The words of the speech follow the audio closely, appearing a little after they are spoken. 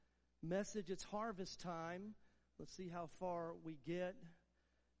message. It's harvest time. Let's see how far we get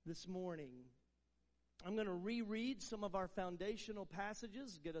this morning. I'm going to reread some of our foundational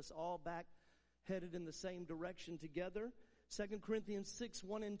passages, get us all back headed in the same direction together. 2 Corinthians 6,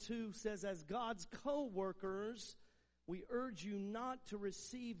 1 and 2 says, as God's co-workers, we urge you not to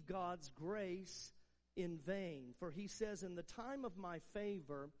receive God's grace in vain. For he says, in the time of my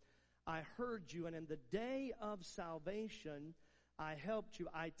favor, I heard you, and in the day of salvation, I helped you.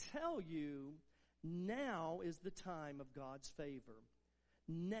 I tell you, now is the time of God's favor.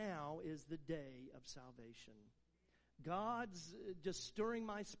 Now is the day of salvation. God's just stirring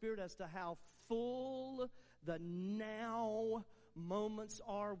my spirit as to how full the now moments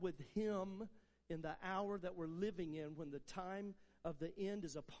are with Him in the hour that we're living in, when the time of the end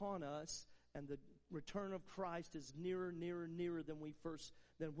is upon us and the return of Christ is nearer, nearer, nearer than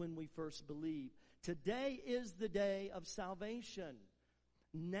when we first believed. Today is the day of salvation.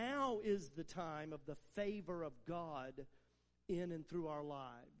 Now is the time of the favor of God in and through our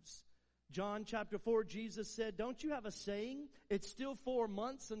lives. John chapter 4, Jesus said, don't you have a saying? It's still 4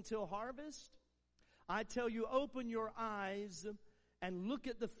 months until harvest. I tell you, open your eyes and look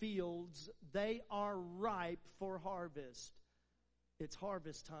at the fields. They are ripe for harvest. It's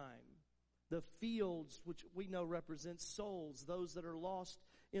harvest time. The fields, which we know represent souls, those that are lost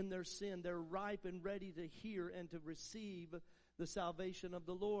in their sin, they're ripe and ready to hear and to receive the salvation of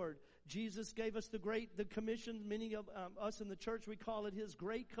the Lord. Jesus gave us the commission. Many of us in the church, we call it His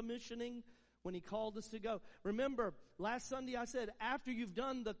Great Commissioning, when He called us to go. Remember, last Sunday I said, after you've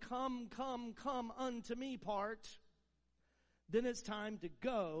done the come, come, come unto me part, then it's time to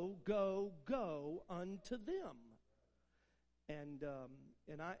go, go, go unto them. And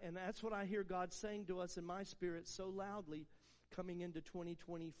that's what I hear God saying to us in my spirit so loudly coming into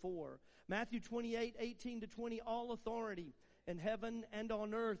 2024. Matthew 28, 18 to 20, all authority in heaven and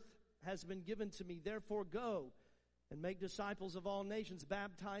on earth has been given to me. Therefore go and make disciples of all nations,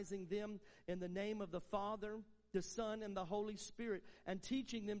 baptizing them in the name of the Father, the Son, and the Holy Spirit, and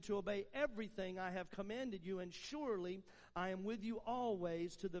teaching them to obey everything I have commanded you. And surely I am with you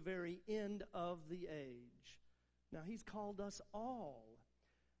always to the very end of the age. Now, He's called us all.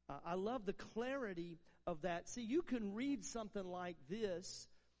 I love the clarity of that. See, you can read something like this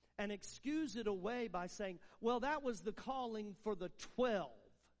and excuse it away by saying, well, that was the calling for the 12.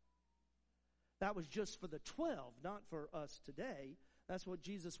 That was just for the 12, not for us today. That's what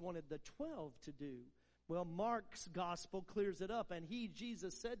Jesus wanted the 12 to do. Well, Mark's gospel clears it up. And He,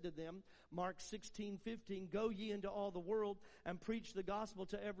 Jesus, said to them, Mark 16:15, go ye into all the world and preach the gospel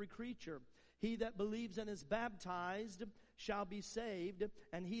to every creature. He that believes and is baptized shall be saved,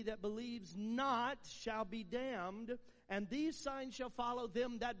 and he that believes not shall be damned. And these signs shall follow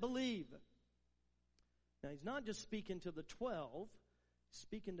them that believe. Now, He's not just speaking to the 12, He's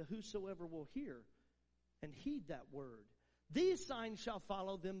speaking to whosoever will hear and heed that word. These signs shall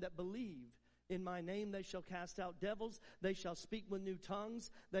follow them that believe. In my name they shall cast out devils. They shall speak with new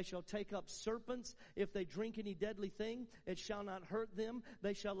tongues. They shall take up serpents. If they drink any deadly thing, it shall not hurt them.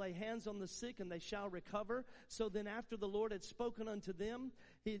 They shall lay hands on the sick, and they shall recover. So then after the Lord had spoken unto them,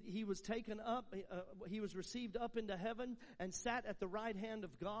 he was taken up, he was received up into heaven and sat at the right hand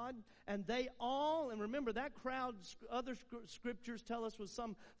of God. And they all, and remember that crowd, other scriptures tell us was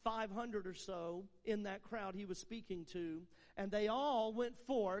some 500 or so in that crowd He was speaking to. And they all went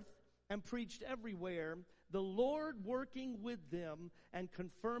forth and preached everywhere, the Lord working with them and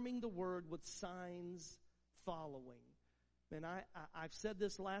confirming the word with signs following. And I've said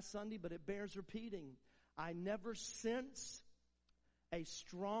this last Sunday, but it bears repeating. I never sense a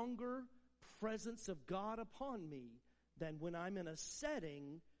stronger presence of God upon me than when I'm in a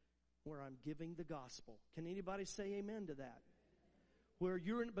setting where I'm giving the gospel. Can anybody say amen to that? Where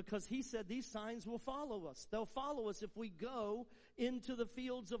you're in, because He said these signs will follow us. They'll follow us if we go into the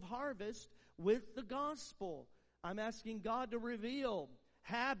fields of harvest with the gospel. I'm asking God to reveal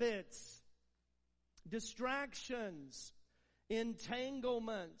habits, distractions,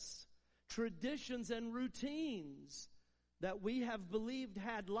 entanglements, traditions, and routines that we have believed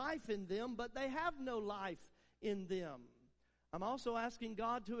had life in them, but they have no life in them. I'm also asking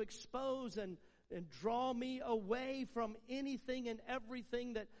God to expose and draw me away from anything and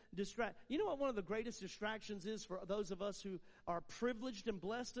everything that distract. You know what one of the greatest distractions is for those of us who are privileged and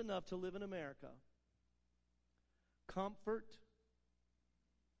blessed enough to live in America? Comfort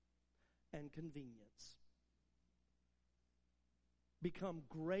and convenience become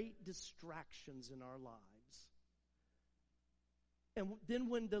great distractions in our lives. And then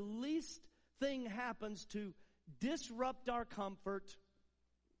when the least thing happens to disrupt our comfort,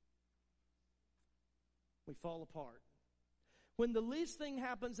 we fall apart. When the least thing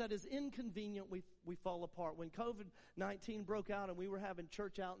happens that is inconvenient, we fall apart. When COVID-19 broke out and we were having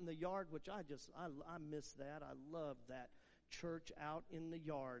church out in the yard, which I miss that. I love that church out in the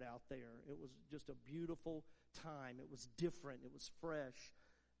yard out there. It was just a beautiful time. It was different. It was fresh.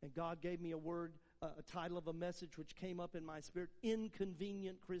 And God gave me a word, a title of a message which came up in my spirit,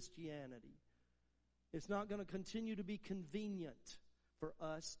 Inconvenient Christianity. It's not going to continue to be convenient for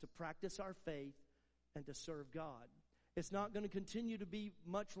us to practice our faith and to serve God. It's not going to continue to be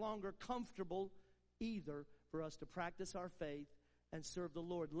much longer comfortable either for us to practice our faith and serve the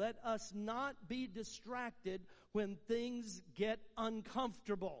Lord. Let us not be distracted when things get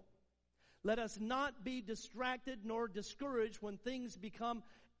uncomfortable. Let us not be distracted nor discouraged when things become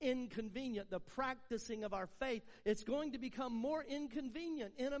inconvenient. The practicing of our faith, it's going to become more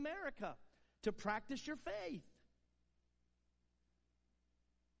inconvenient in America to practice your faith.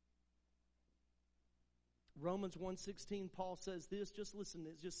 Romans 1:16, Paul says this, just listen,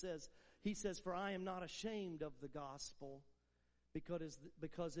 it just says, he says, "For I am not ashamed of the gospel,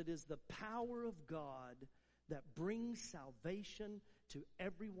 because it is the power of God that brings salvation to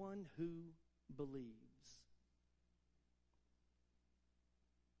everyone who believes."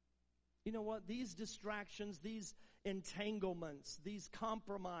 You know what? These distractions, these entanglements, these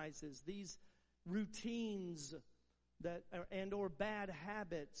compromises, these routines or bad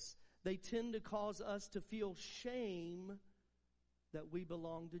habits, they tend to cause us to feel shame that we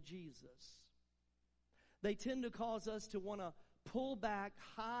belong to Jesus. They tend to cause us to want to pull back,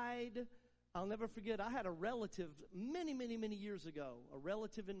 hide. I'll never forget, I had a relative many, many, many years ago, a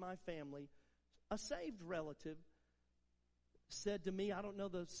relative in my family, a saved relative, said to me, I don't know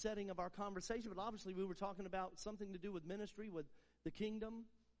the setting of our conversation, but obviously we were talking about something to do with ministry, with the kingdom.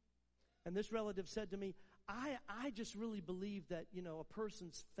 And this relative said to me, I just really believe that, a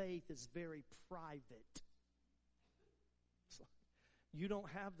person's faith is very private. It's like, you don't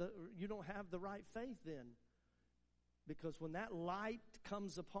have the right faith then. Because when that light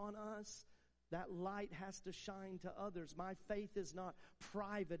comes upon us, that light has to shine to others. My faith is not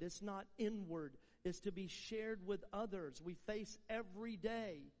private. It's not inward. It's to be shared with others. We face every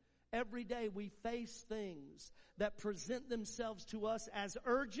day. Every day we face things that present themselves to us as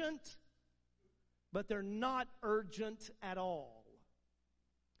urgent, but they're not urgent at all.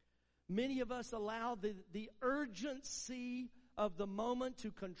 Many of us allow the urgency of the moment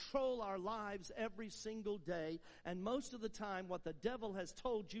to control our lives every single day. And most of the time, what the devil has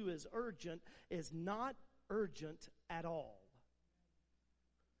told you is urgent is not urgent at all.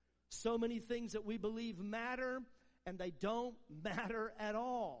 So many things that we believe matter, and they don't matter at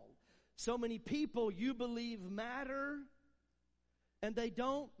all. So many people you believe matter, and they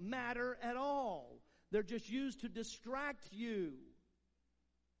don't matter at all. They're just used to distract you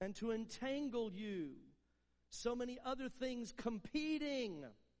and to entangle you. So many other things competing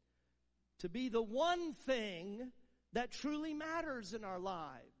to be the one thing that truly matters in our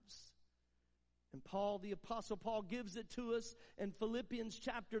lives. And the Apostle Paul gives it to us in Philippians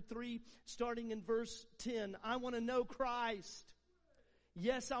chapter 3, starting in verse 10. I want to know Christ.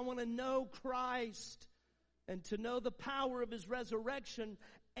 Yes, I want to know Christ and to know the power of His resurrection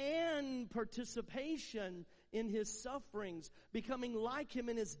and participation in His sufferings, becoming like Him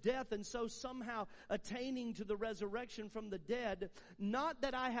in His death, and so somehow attaining to the resurrection from the dead. Not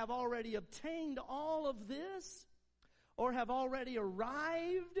that I have already obtained all of this or have already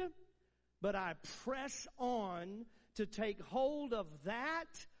arrived, but I press on to take hold of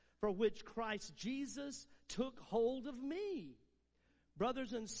that for which Christ Jesus took hold of me.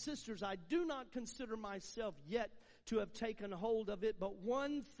 Brothers and sisters, I do not consider myself yet to have taken hold of it, but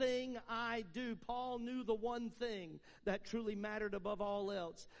one thing I do. Paul knew the one thing that truly mattered above all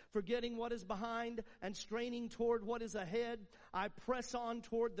else. Forgetting what is behind and straining toward what is ahead, I press on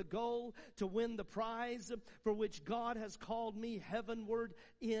toward the goal to win the prize for which God has called me heavenward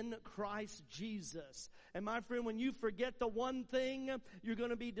in Christ Jesus. And my friend, when you forget the one thing, you're going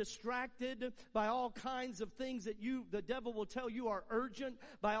to be distracted by all kinds of things the devil will tell you are urgent,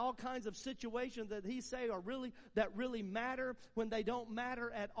 by all kinds of situations that he say that really matter when they don't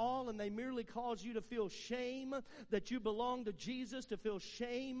matter at all, and they merely cause you to feel shame that you belong to Jesus, to feel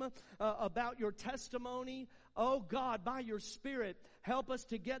shame about your testimony. Oh God, by your Spirit, help us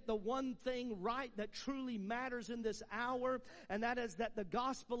to get the one thing right that truly matters in this hour, and that is that the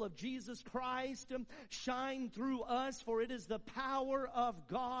gospel of Jesus Christ shine through us, for it is the power of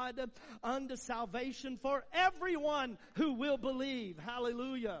God unto salvation for everyone who will believe.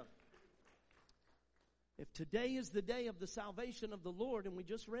 Hallelujah. If today is the day of the salvation of the Lord, and we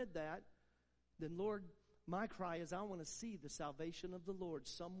just read that, then Lord, my cry is I want to see the salvation of the Lord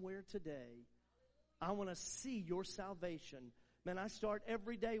somewhere today. I want to see your salvation Man, I start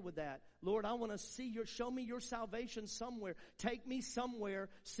every day with that. Lord, I want to show me your salvation somewhere. Take me somewhere.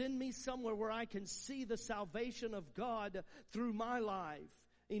 Send me somewhere where I can see the salvation of God through my life.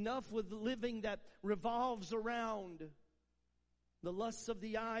 Enough with living that revolves around the lusts of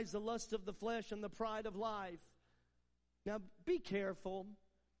the eyes, the lust of the flesh, and the pride of life. Now, be careful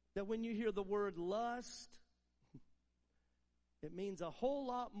that when you hear the word lust, it means a whole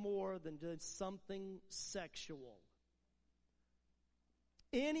lot more than just something sexual.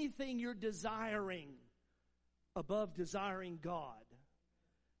 Anything you're desiring above desiring God.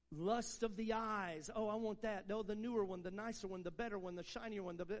 Lust of the eyes. Oh, I want that. No, the newer one, the nicer one, the better one, the shinier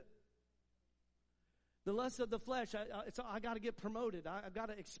one. The lust of the flesh. I got to get promoted. I've got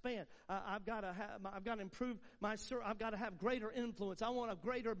to expand. I've got to improve my. I've got to have greater influence. I want a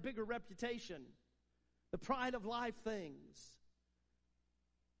greater, bigger reputation. The pride of life things.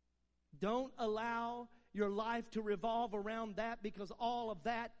 Don't allow your life to revolve around that, because all of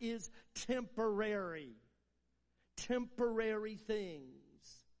that is temporary. Temporary things.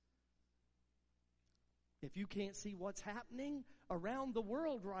 If you can't see what's happening around the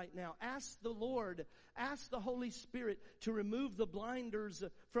world right now, ask the Lord, ask the Holy Spirit to remove the blinders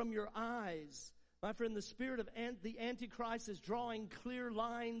from your eyes. My friend, the spirit of the Antichrist is drawing clear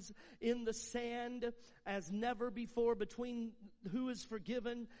lines in the sand as never before between who is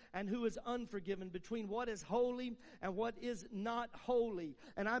forgiven and who is unforgiven, between what is holy and what is not holy.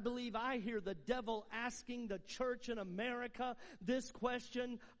 And I believe I hear the devil asking the church in America this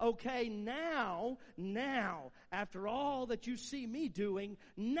question, okay, now, after all that you see me doing,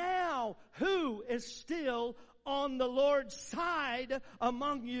 now who is still on the Lord's side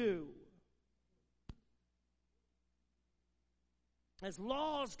among you? As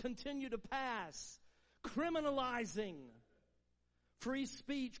laws continue to pass, criminalizing free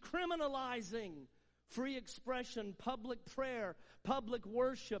speech, criminalizing free expression, public prayer, public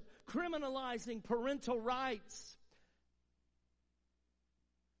worship, criminalizing parental rights,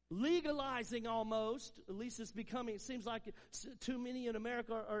 legalizing almost, at least it's becoming, it seems like too many in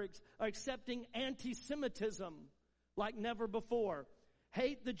America are accepting anti-Semitism like never before.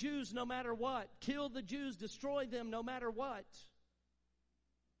 Hate the Jews no matter what. Kill the Jews, destroy them no matter what.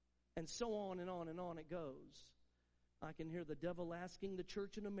 And so on and on and on it goes. I can hear the devil asking the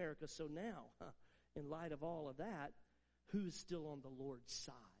church in America, so now, in light of all of that, who's still on the Lord's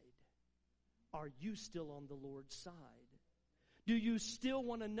side? Are you still on the Lord's side? Do you still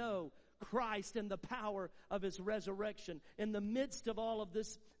want to know Christ and the power of His resurrection in the midst of all of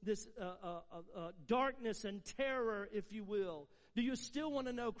this darkness and terror, if you will? Do you still want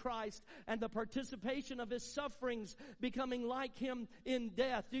to know Christ and the participation of His sufferings, becoming like Him in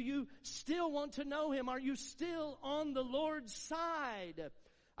death? Do you still want to know Him? Are you still on the Lord's side?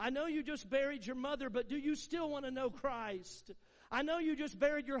 I know you just buried your mother, but do you still want to know Christ? I know you just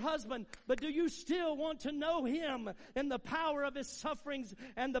buried your husband, but do you still want to know Him and the power of His sufferings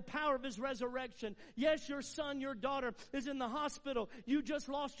and the power of His resurrection? Yes, your son, your daughter is in the hospital. You just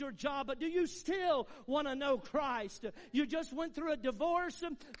lost your job, but do you still want to know Christ? You just went through a divorce,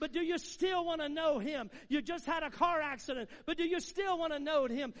 but do you still want to know Him? You just had a car accident, but do you still want to know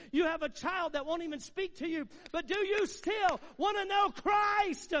Him? You have a child that won't even speak to you, but do you still want to know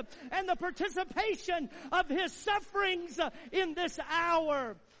Christ and the participation of His sufferings in this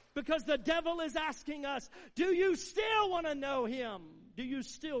hour? Because the devil is asking us, do you still want to know Him? Do you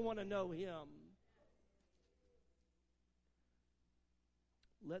still want to know Him?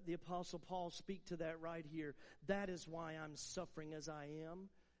 Let the Apostle Paul speak to that right here. That is why I'm suffering as I am.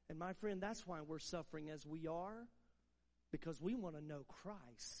 And my friend, that's why we're suffering as we are. Because we want to know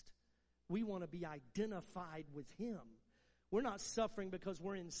Christ. We want to be identified with Him. We're not suffering because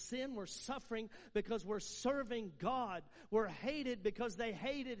we're in sin. We're suffering because we're serving God. We're hated because they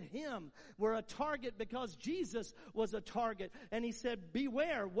hated Him. We're a target because Jesus was a target. And He said,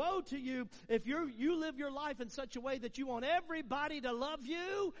 beware, woe to you if you live your life in such a way that you want everybody to love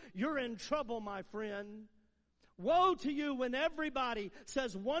you. You're in trouble, my friend. Woe to you when everybody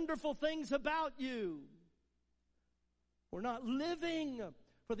says wonderful things about you. We're not living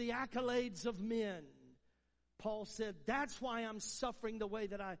for the accolades of men. Paul said, that's why I'm suffering the way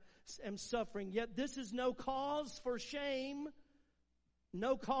that I am suffering. Yet this is no cause for shame.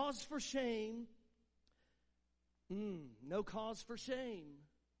 No cause for shame. No cause for shame.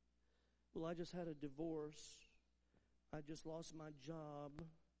 Well, I just had a divorce. I just lost my job.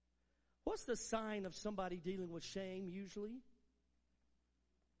 What's the sign of somebody dealing with shame usually?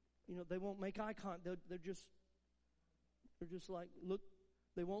 You know, they won't make eye contact. They're just like, look,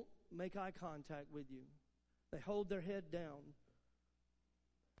 they won't make eye contact with you. They hold their head down.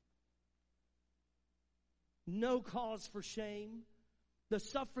 No cause for shame. The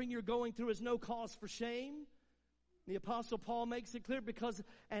suffering you're going through is no cause for shame. The Apostle Paul makes it clear because,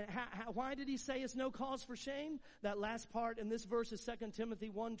 and why did he say it's no cause for shame? That last part in this verse is 2 Timothy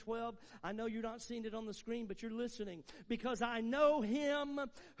 1:12. I know you're not seeing it on the screen, but you're listening. Because I know him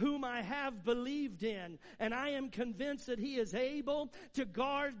whom I have believed in, and I am convinced that he is able to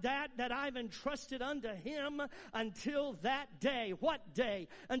guard that I've entrusted unto him until that day. What day?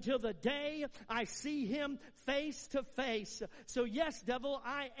 Until the day I see him face to face. So yes, devil,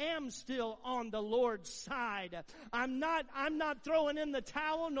 I am still on the Lord's side. I'm not throwing in the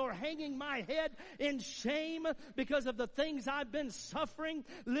towel nor hanging my head in shame because of the things I've been suffering.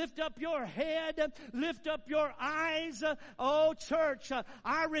 Lift up your head. Lift up your eyes. Oh, church,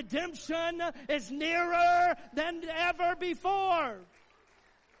 our redemption is nearer than ever before.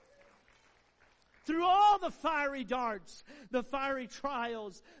 Through all the fiery darts, the fiery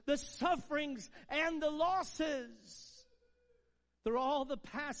trials, the sufferings, and the losses. Through all the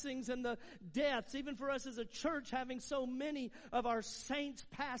passings and the deaths, even for us as a church having so many of our saints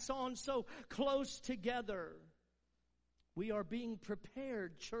pass on so close together. We are being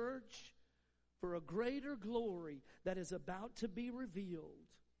prepared, church, for a greater glory that is about to be revealed.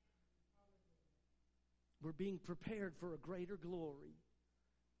 We're being prepared for a greater glory.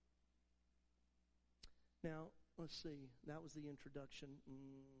 Now, let's see. That was the introduction.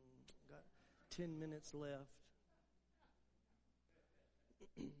 Got 10 minutes left.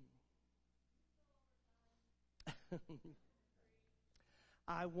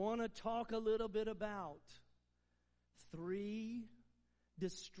 I want to talk a little bit about 3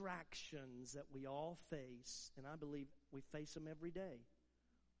 distractions that we all face, and I believe we face them every day.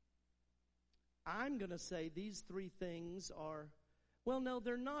 I'm going to say these 3 things are, well, no,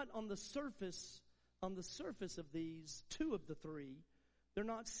 they're not on the surface. On the surface of these, 2 of the 3, they're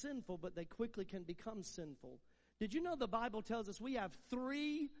not sinful, but they quickly can become sinful. Did you know the Bible tells us we have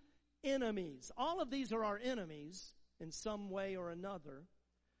 3 enemies? All of these are our enemies in some way or another.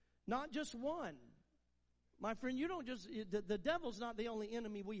 Not just one. My friend, you don't just, the devil's not the only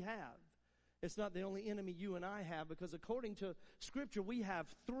enemy we have. It's not the only enemy you and I have, because according to Scripture, we have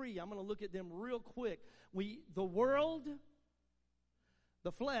 3. I'm going to look at them real quick. The world,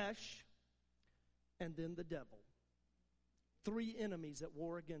 the flesh, and then the devil. 3 enemies at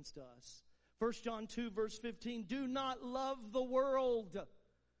war against us. 1 John 2 verse 15, do not love the world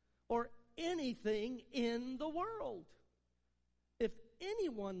or anything in the world. If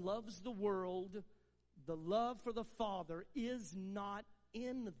anyone loves the world, the love for the Father is not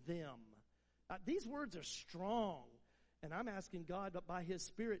in them. These words are strong. And I'm asking God by His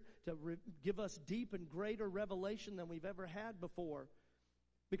Spirit to give us deep and greater revelation than we've ever had before.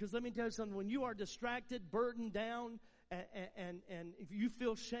 Because let me tell you something, when you are distracted, burdened down, and if you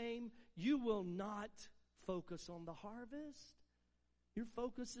feel shame, you will not focus on the harvest. Your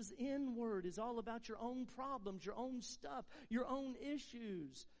focus is inward, is all about your own problems, your own stuff, your own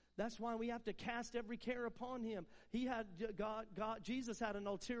issues. That's why we have to cast every care upon Him. Jesus had an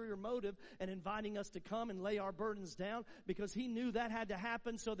ulterior motive in inviting us to come and lay our burdens down, because He knew that had to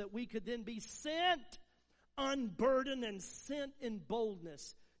happen so that we could then be sent unburdened and sent in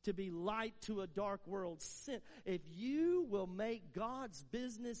boldness to be light to a dark world. If you will make God's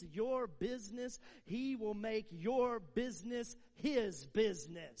business your business, He will make your business His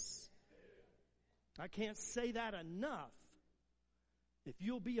business. I can't say that enough. If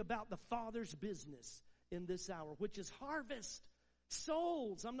you'll be about the Father's business in this hour, which is harvest,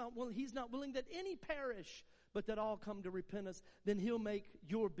 souls. He's not willing that any perish, but that all come to repentance. Then He'll make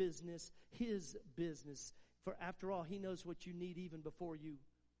your business His business. For after all, He knows what you need even before you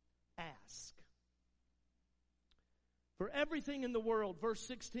ask. For everything in the world, verse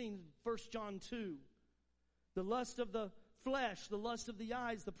 16, 1 John 2, the lust of the flesh, the lust of the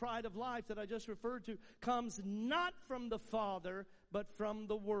eyes, the pride of life that I just referred to, comes not from the Father, but from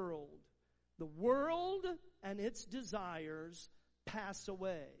the world. The world and its desires pass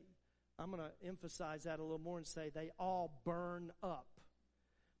away. I'm going to emphasize that a little more and say they all burn up.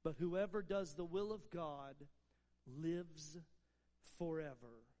 But whoever does the will of God lives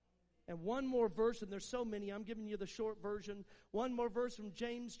forever. And one more verse, and there's so many, I'm giving you the short version. One more verse from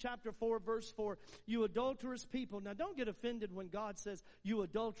James chapter 4, verse 4. You adulterous people. Now don't get offended when God says you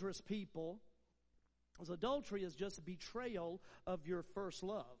adulterous people, because adultery is just a betrayal of your first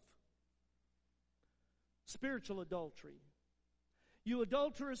love. Spiritual adultery. You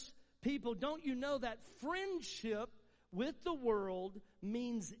adulterous people, don't you know that friendship with the world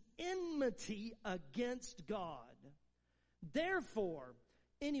means enmity against God? Therefore,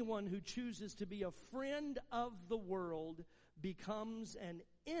 anyone who chooses to be a friend of the world becomes an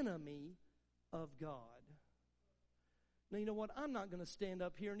enemy of God. Now, you know what? I'm not going to stand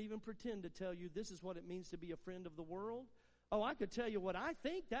up here and even pretend to tell you this is what it means to be a friend of the world. Oh, I could tell you what I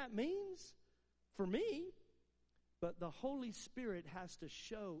think that means for me. But the Holy Spirit has to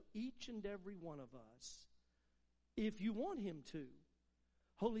show each and every one of us, if you want Him to.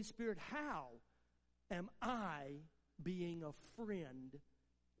 Holy Spirit, how am I being a friend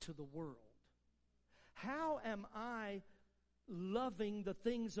to the world? How am I loving the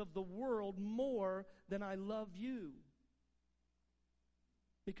things of the world more than I love you?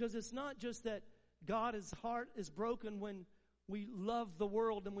 Because it's not just that God's heart is broken when we love the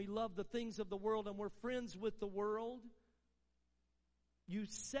world and we love the things of the world and we're friends with the world. You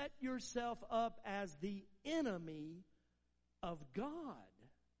set yourself up as the enemy of God.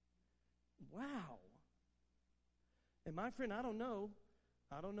 Wow. And my friend, I don't know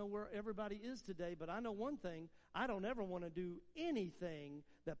where everybody is today, but I know one thing. I don't ever want to do anything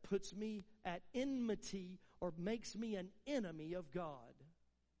that puts me at enmity or makes me an enemy of God.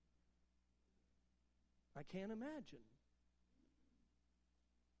 I can't imagine.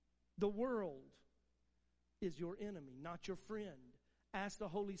 The world is your enemy, not your friend. Ask the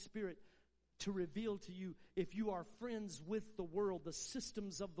Holy Spirit to reveal to you if you are friends with the world, the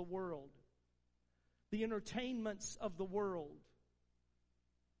systems of the world, the entertainments of the world,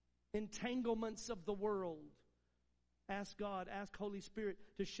 entanglements of the world. Ask God, ask Holy Spirit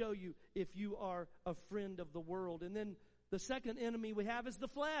to show you if you are a friend of the world. And then the second enemy we have is the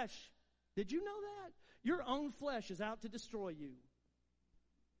flesh. Did you know that? Your own flesh is out to destroy you.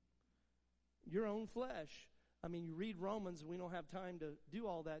 Your own flesh. I mean, you read Romans, we don't have time to do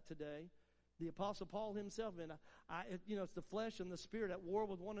all that today. The Apostle Paul himself, and it's the flesh and the spirit at war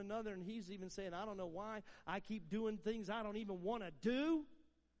with one another, and he's even saying, I don't know why I keep doing things I don't even want to do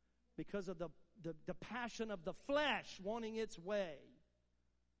because of the passion of the flesh wanting its way.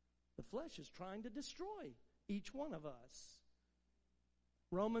 The flesh is trying to destroy each one of us.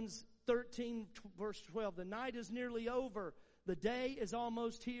 Romans 13, verse 12, the night is nearly over. The day is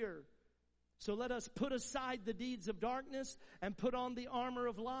almost here. So let us put aside the deeds of darkness and put on the armor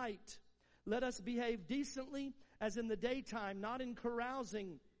of light. Let us behave decently as in the daytime, not in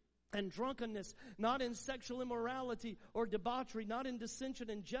carousing and drunkenness, not in sexual immorality or debauchery, not in dissension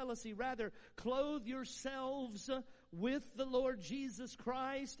and jealousy. Rather, clothe yourselves with the Lord Jesus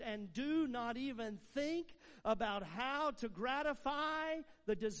Christ and do not even think about how to gratify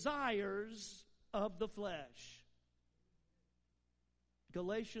the desires of the flesh.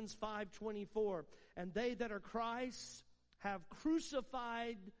 Galatians 5:24, and they that are Christ's have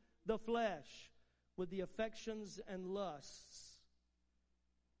crucified the flesh with the affections and lusts.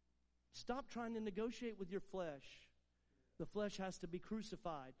 Stop trying to negotiate with your flesh. The flesh has to be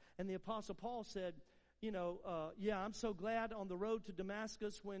crucified. And the Apostle Paul said, I'm so glad on the road to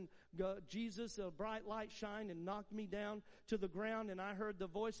Damascus when Jesus, a bright light shined and knocked me down to the ground, and I heard the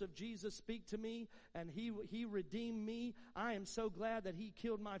voice of Jesus speak to me, and he redeemed me. I am so glad that he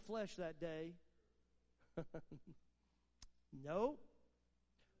killed my flesh that day. No.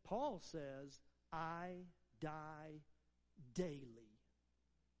 Paul says, I die daily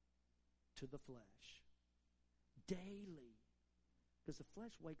to the flesh. Daily. Because the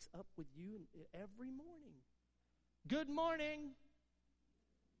flesh wakes up with you every morning. Good morning.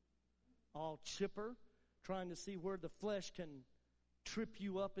 All chipper, trying to see where the flesh can trip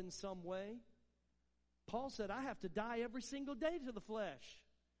you up in some way. Paul said, I have to die every single day to the flesh.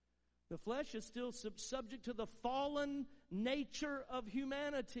 The flesh is still subject to the fallen nature of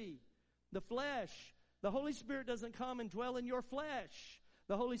humanity. The flesh. The Holy Spirit doesn't come and dwell in your flesh.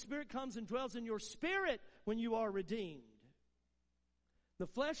 The Holy Spirit comes and dwells in your spirit when you are redeemed. The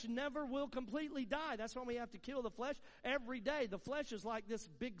flesh never will completely die. That's why we have to kill the flesh every day. The flesh is like this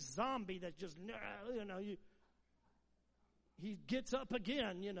big zombie that just, he gets up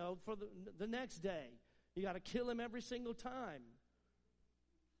again, for the next day. You got to kill him every single time.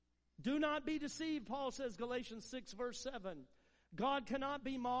 Do not be deceived, Paul says, Galatians 6, verse 7. God cannot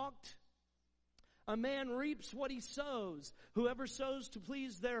be mocked. A man reaps what he sows. Whoever sows to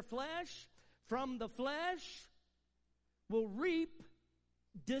please their flesh, from the flesh will reap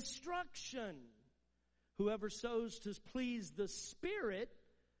destruction. Whoever sows to please the Spirit,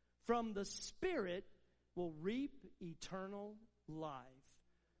 from the Spirit will reap eternal life.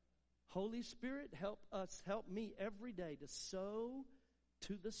 Holy Spirit, help me every day to sow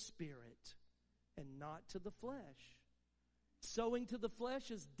to the Spirit and not to the flesh. Sowing to the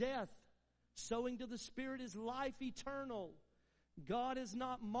flesh is death. Sowing to the Spirit is life eternal. God is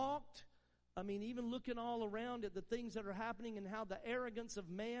not mocked. I mean, even looking all around at the things that are happening and how the arrogance of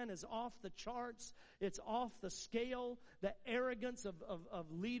man is off the charts. It's off the scale. The arrogance of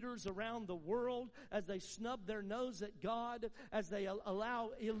leaders around the world as they snub their nose at God, as they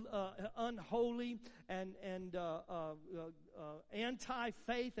allow unholy and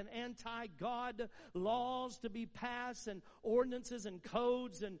anti-faith and anti-God laws to be passed, and ordinances and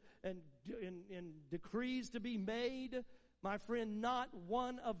codes and decrees to be made. My friend, not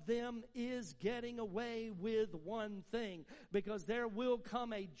one of them is getting away with one thing, because there will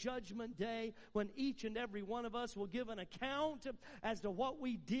come a judgment day when each and every one of us will give an account as to what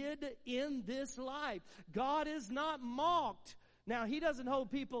we did in this life. God is not mocked. Now, He doesn't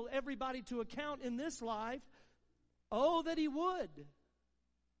hold everybody to account in this life. Oh, that He would,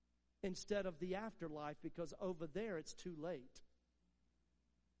 instead of the afterlife, because over there it's too late.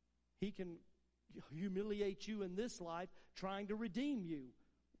 He can humiliate you in this life, trying to redeem you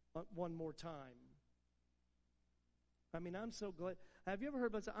one more time. I mean, I'm so glad. Have you ever heard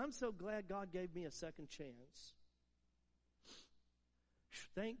about that? I'm so glad God gave me a second chance.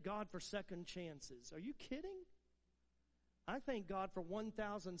 Thank God for second chances. Are you kidding? I thank God for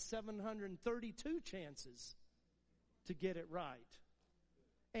 1,732 chances to get it right.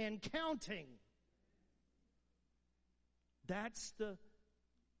 And counting. That's the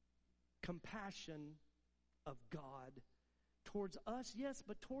compassion of God towards us, yes,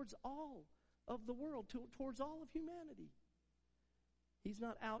 but towards all of the world, towards all of humanity. He's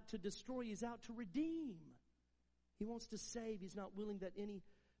not out to destroy, He's out to redeem. He wants to save. He's not willing that any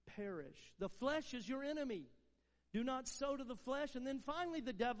perish. The flesh is your enemy. Do not sow to the flesh. And then finally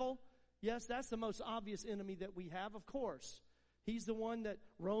the devil. Yes, that's the most obvious enemy that we have, of course. He's the one that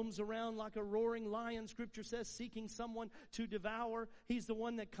roams around like a roaring lion, Scripture says, seeking someone to devour. He's the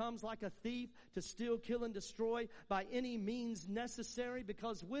one that comes like a thief to steal, kill, and destroy by any means necessary.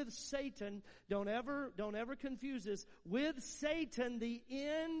 Because with Satan, don't ever confuse this, with Satan the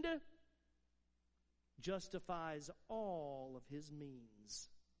end justifies all of his means.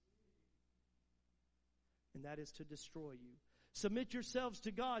 And that is to destroy you. Submit yourselves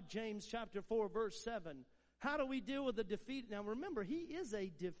to God, James chapter 4, verse 7. How do we deal with the defeat? Now remember, He is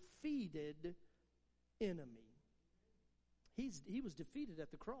a defeated enemy. He was defeated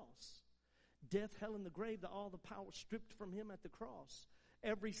at the cross. Death, hell, and the grave, all the power stripped from Him at the cross.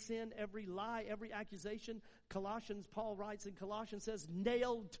 Every sin, every lie, every accusation, Paul writes in Colossians, says,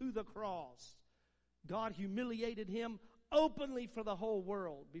 nailed to the cross. God humiliated Him openly for the whole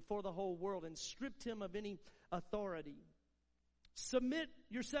world, before the whole world, and stripped Him of any authority. Submit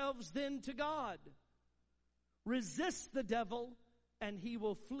yourselves then to God. Resist the devil, and he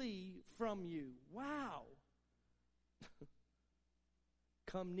will flee from you. Wow.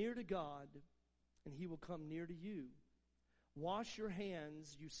 Come near to God, and He will come near to you. Wash your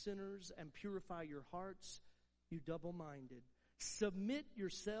hands, you sinners, and purify your hearts, you double-minded. Submit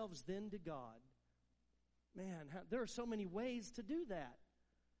yourselves then to God. Man, there are so many ways to do that.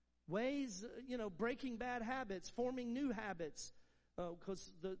 Ways, breaking bad habits, forming new habits.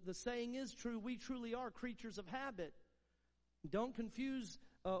 Because the saying is true, we truly are creatures of habit. Don't confuse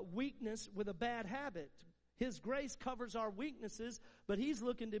weakness with a bad habit. His grace covers our weaknesses, but He's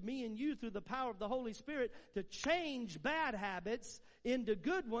looking to me and you through the power of the Holy Spirit to change bad habits into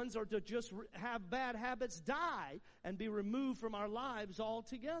good ones, or to just have bad habits die and be removed from our lives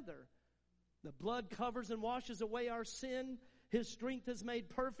altogether. The blood covers and washes away our sin. His strength is made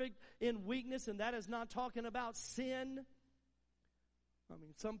perfect in weakness, and that is not talking about sin. I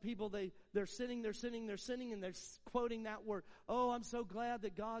mean, some people, they're sinning, and they're quoting that word. Oh, I'm so glad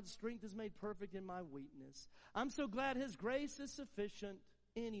that God's strength is made perfect in my weakness. I'm so glad His grace is sufficient.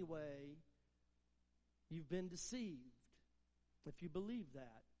 Anyway, you've been deceived if you believe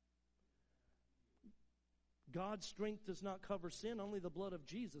that. God's strength does not cover sin. Only the blood of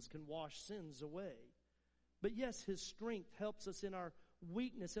Jesus can wash sins away. But yes, His strength helps us in our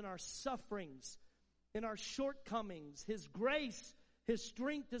weakness, in our sufferings, in our shortcomings. His grace, His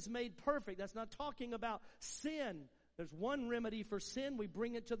strength is made perfect. That's not talking about sin. There's one remedy for sin. We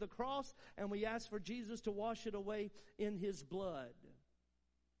bring it to the cross, and we ask for Jesus to wash it away in His blood.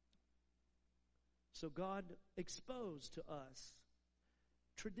 So God exposed to us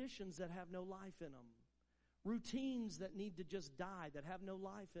traditions that have no life in them. Routines that need to just die, that have no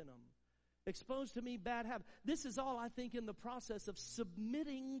life in them. Exposed to me bad habits. This is all, I think, in the process of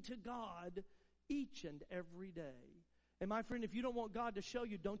submitting to God each and every day. And my friend, if you don't want God to show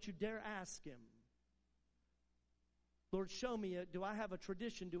you, don't you dare ask Him. Lord, show me, do I have a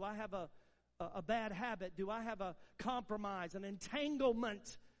tradition? Do I have a bad habit? Do I have a compromise, an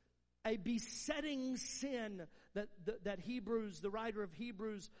entanglement, a besetting sin that Hebrews, the writer of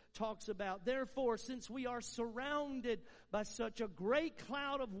Hebrews, talks about. Therefore, since we are surrounded by such a great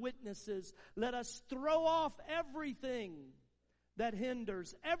cloud of witnesses, let us throw off everything that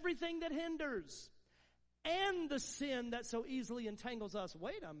hinders, and the sin that so easily entangles us.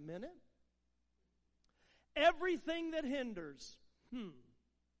 Wait a minute. Everything that hinders.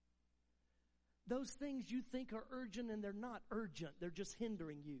 Those things you think are urgent, and they're not urgent. They're just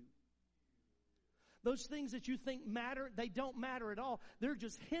hindering you. Those things that you think matter, they don't matter at all. They're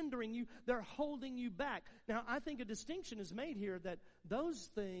just hindering you. They're holding you back. Now, I think a distinction is made here that those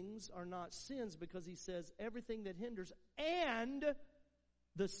things are not sins, because he says everything that hinders and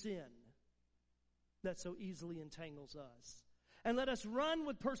the sin that so easily entangles us. And let us run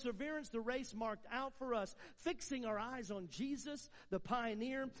with perseverance the race marked out for us, fixing our eyes on Jesus, the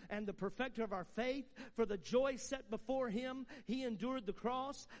pioneer and the perfecter of our faith. For the joy set before him, he endured the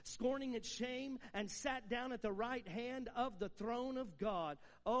cross, scorning its shame, and sat down at the right hand of the throne of God.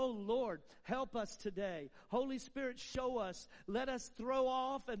 Oh Lord, help us today. Holy Spirit, show us. Let us throw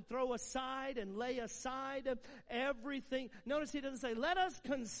off and throw aside and lay aside everything. Notice he doesn't say, let us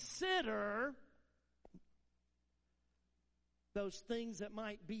consider those things that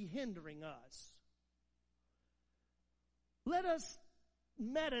might be hindering us. Let us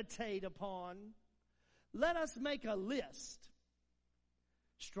meditate upon. Let us make a list.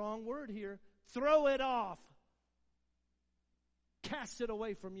 Strong word here. Throw it off. Cast it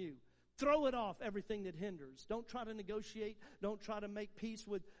away from you. Throw it off, everything that hinders. Don't try to negotiate. Don't try to make peace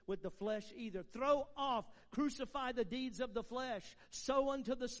with the flesh either. Throw off, crucify the deeds of the flesh. Sow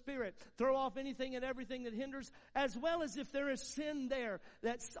unto the Spirit. Throw off anything and everything that hinders, as well as if there is sin there.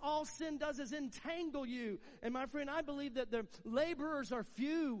 That's all sin does is entangle you. And my friend, I believe that the laborers are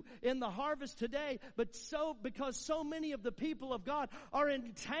few in the harvest today, but because so many of the people of God are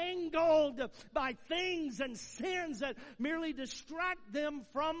entangled by things and sins that merely distract them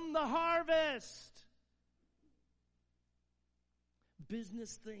from the harvest.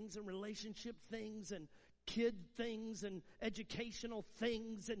 Business things and relationship things and kid things and educational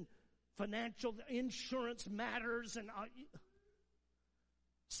things and financial insurance matters and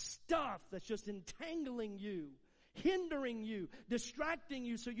stuff that's just entangling you, hindering you, distracting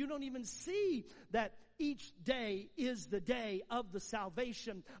you, so you don't even see that each day is the day of the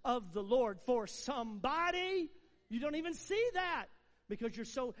salvation of the Lord for somebody. You don't even see that. Because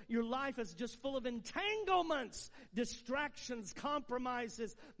your life is just full of entanglements, distractions,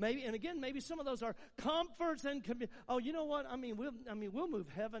 compromises. Maybe some of those are comforts and oh, you know what? We'll move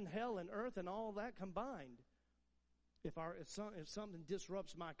heaven, hell, and earth, and all that combined. If something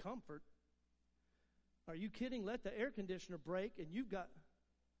disrupts my comfort, are you kidding? Let the air conditioner break, and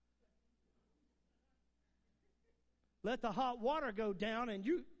let the hot water go down, and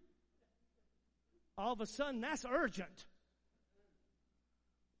all of a sudden that's urgent.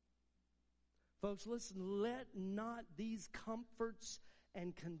 Folks, listen, let not these comforts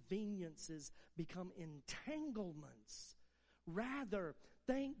and conveniences become entanglements. Rather,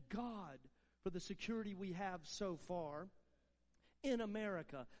 thank God for the security we have so far in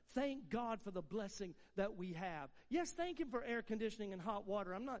America. Thank God for the blessing that we have. Yes, thank Him for air conditioning and hot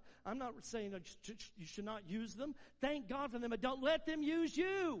water. I'm not saying that you should not use them. Thank God for them, but don't let them use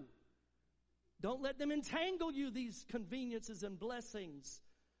you. Don't let them entangle you, these conveniences and blessings.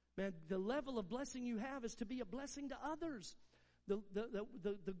 Man, the level of blessing you have is to be a blessing to others.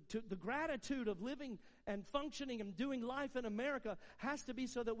 The gratitude of living and functioning and doing life in America has to be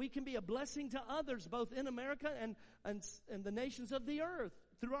so that we can be a blessing to others, both in America and the nations of the earth,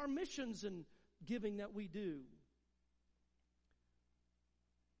 through our missions and giving that we do.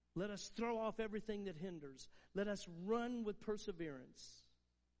 Let us throw off everything that hinders. Let us run with perseverance.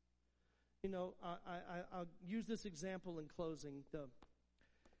 You know, I'll use this example in closing.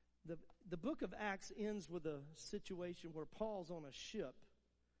 The book of Acts ends with a situation where Paul's on a ship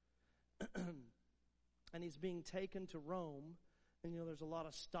and he's being taken to Rome. And, there's a lot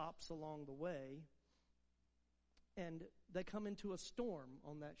of stops along the way. And they come into a storm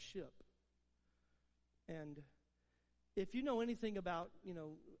on that ship. And if you know anything about,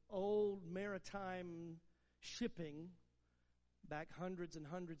 old maritime shipping back hundreds and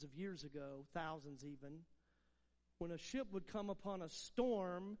hundreds of years ago, thousands even, when a ship would come upon a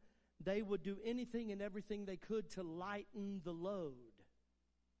storm, they would do anything and everything they could to lighten the load.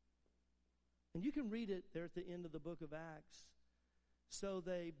 And you can read it there at the end of the book of Acts. So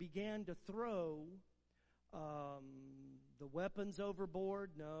they began to throw the weapons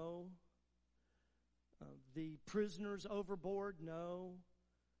overboard? No. The prisoners overboard? No.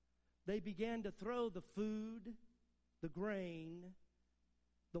 They began to throw the food, the grain,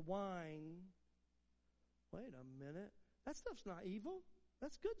 the wine, Wait a minute. That stuff's not evil.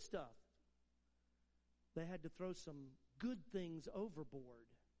 That's good stuff. They had to throw some good things overboard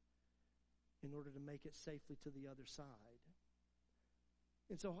in order to make it safely to the other side.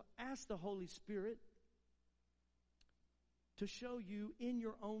 And so ask the Holy Spirit to show you in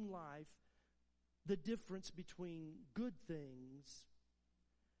your own life the difference between good things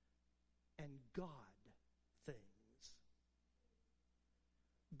and God things.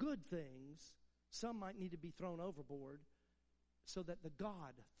 Good things, some might need to be thrown overboard so that the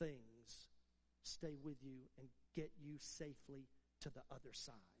God things stay with you and get you safely to the other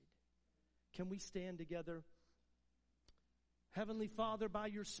side. Can we stand together? Heavenly Father, by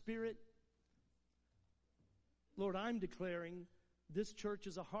your Spirit, Lord, I'm declaring this church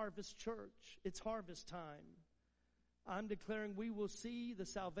is a harvest church. It's harvest time. I'm declaring we will see the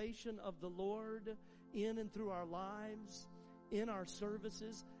salvation of the Lord in and through our lives, in our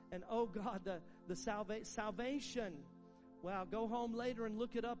services. And oh God, the salvation. Wow, go home later and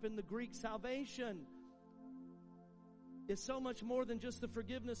look it up in the Greek. Salvation is so much more than just the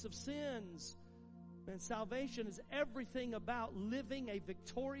forgiveness of sins. And salvation is everything about living a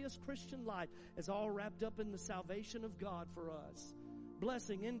victorious Christian life. It's all wrapped up in the salvation of God for us.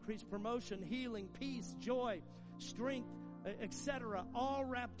 Blessing, increase, promotion, healing, peace, joy, strength, etc. All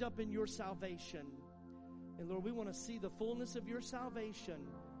wrapped up in your salvation. And Lord, we want to see the fullness of your salvation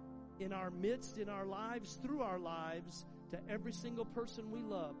in our midst, in our lives, through our lives, to every single person we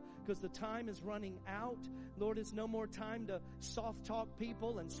love. Because the time is running out. Lord, it's no more time to soft talk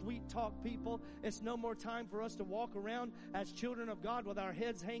people and sweet talk people. It's no more time for us to walk around as children of God with our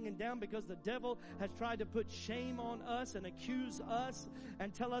heads hanging down because the devil has tried to put shame on us and accuse us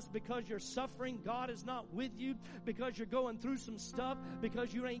and tell us because you're suffering, God is not with you, because you're going through some stuff,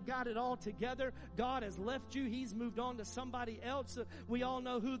 because you ain't got it all together. God has left you. He's moved on to somebody else. We all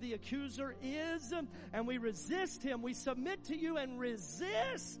know who the accuser is, and we resist him. We submit to you and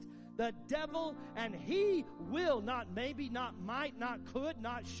resist the devil, and he will, not maybe, not might, not could,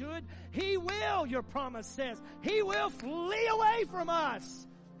 not should. He will, your promise says. He will flee away from us.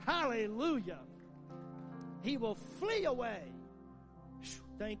 Hallelujah. He will flee away.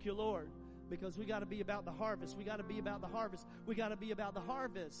 Thank you, Lord, because we got to be about the harvest. We got to be about the harvest. We got to be about the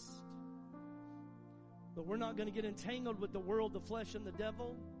harvest. But we're not going to get entangled with the world, the flesh, and the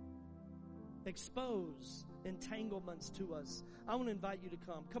devil. Expose entanglements to us. I want to invite you to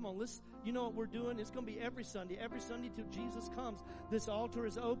come. Come on, you know what we're doing? It's going to be every Sunday till Jesus comes. This altar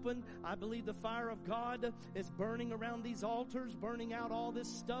is open. I believe the fire of God is burning around these altars, burning out all this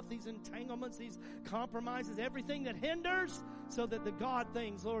stuff, these entanglements, these compromises, everything that hinders, so that the God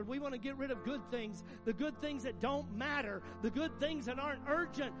things, Lord, we want to get rid of good things, the good things that don't matter, the good things that aren't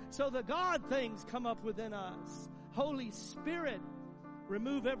urgent, so the God things come up within us. Holy Spirit,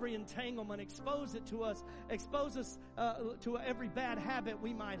 remove every entanglement. Expose it to us. Expose us to every bad habit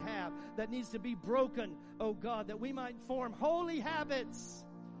we might have that needs to be broken, oh God, that we might form holy habits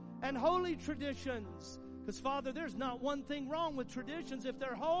and holy traditions. Because, Father, there's not one thing wrong with traditions if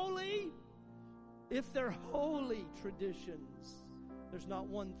they're holy. If they're holy traditions, there's not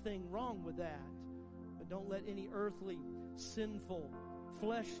one thing wrong with that. But don't let any earthly, sinful,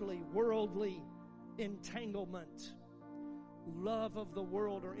 fleshly, worldly entanglement, love of the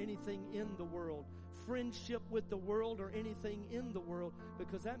world or anything in the world, friendship with the world or anything in the world,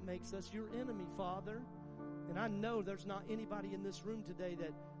 because that makes us your enemy, Father. And I know there's not anybody in this room today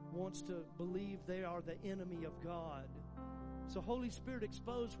that wants to believe they are the enemy of God. So Holy Spirit,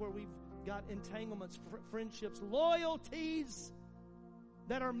 expose where we've got entanglements, friendships, loyalties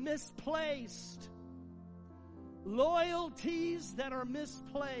that are misplaced. Loyalties that are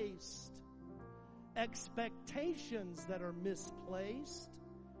misplaced. Expectations that are misplaced,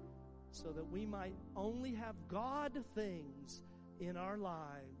 so that we might only have God things in our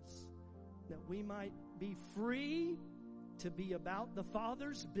lives, that we might be free to be about the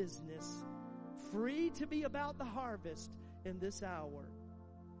Father's business, free to be about the harvest in this hour.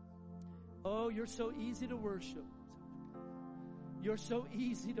 Oh, you're so easy to worship. You're so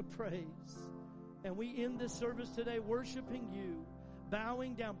easy to praise. And we end this service today worshiping you,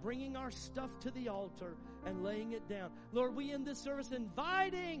 bowing down, bringing our stuff to the altar and laying it down. Lord, we end this service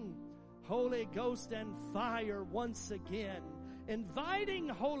inviting Holy Ghost and fire once again. Inviting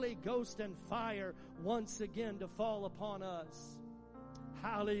Holy Ghost and fire once again to fall upon us.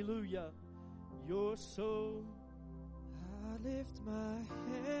 Hallelujah. You're so... I lift my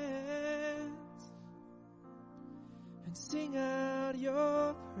hands and sing out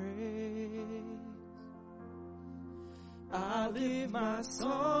your praise. I lift my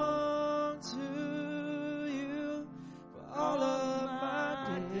song to you for all of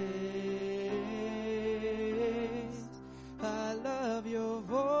my days.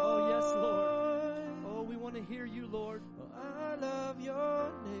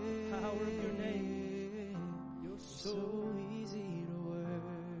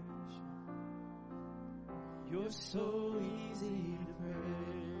 You're so easy to pray.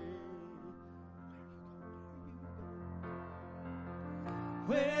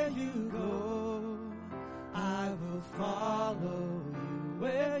 Where you go, I will follow you.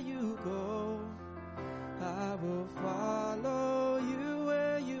 Where you go, I will follow you.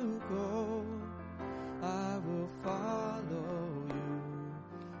 Where you go, I will follow you.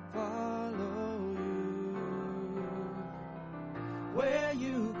 Follow you. Where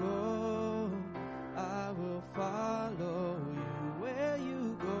you go, I will follow you. Where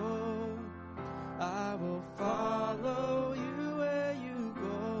you go, I will follow you. Where you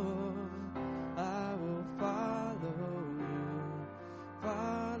go, I will follow you.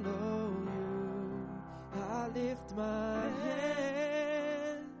 Follow you. I lift my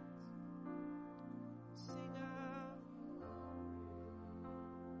hands, sing out.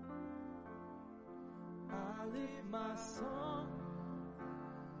 I lift my song.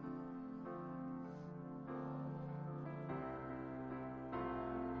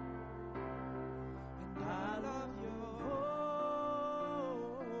 And I love your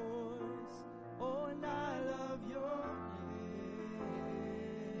voice. Oh, and I love your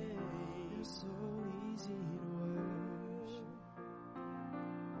name. You're so easy to worship.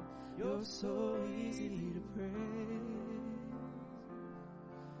 You're so easy to praise.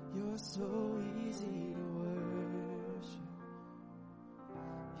 You're so easy to worship.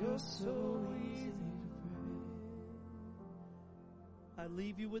 You're so easy to praise. I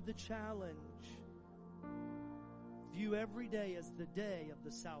leave you with the challenge. View every day as the day of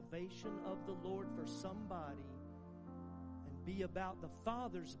the salvation of the Lord for somebody, and be about the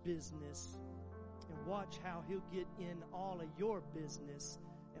Father's business, and watch how He'll get in all of your business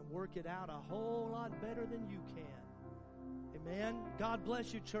and work it out a whole lot better than you can. Amen. God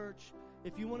bless you, church. If you want to